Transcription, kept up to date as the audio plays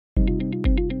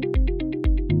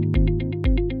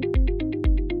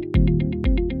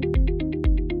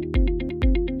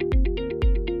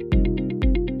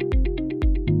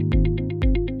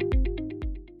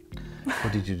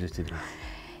today?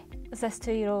 It's this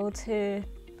 2-year-old who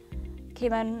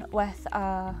came in with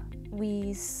a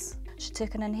wheeze. She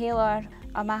took an inhaler,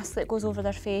 a mask that goes over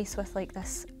their face with like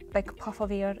this big puff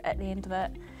of air at the end of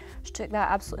it. She took that,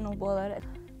 absolutely no bother.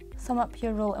 Sum up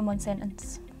your role in 1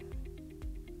 sentence.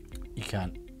 You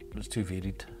can't, it's too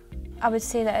varied. I would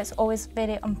say that it's always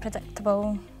very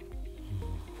unpredictable.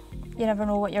 You never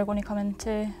know what you're going to come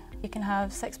into. You can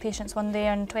have 6 patients one day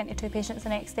and 22 patients the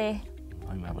next day.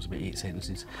 I think that was about 8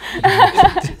 sentences.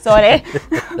 Sorry.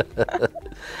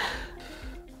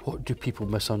 What do people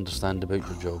misunderstand about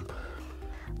your job?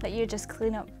 That you just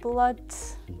clean up blood,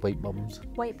 White bums.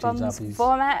 white Change bums, nappies.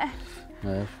 vomit.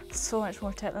 Yeah. So much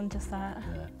more to it than just that.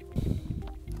 Yeah.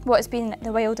 What has been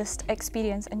the wildest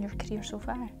experience in your career so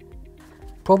far?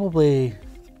 Probably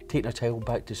taking a child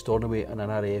back to Stornoway in an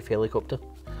RAF helicopter.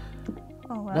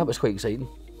 Oh wow. That was quite exciting.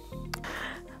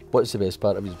 What's the best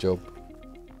part of your job?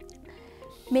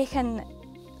 Making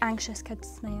anxious kids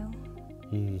smile.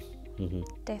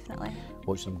 Definitely.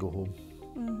 Watch them go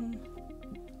home.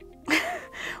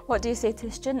 What do you say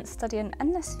to students studying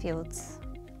in this field?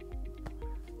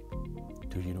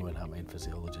 Do you know anatomy and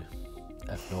physiology?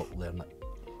 If not, learn it.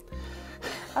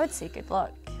 I would say good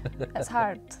luck. It's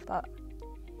hard, but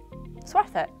it's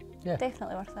worth it. Yeah.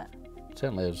 Definitely worth it.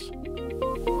 Certainly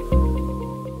is.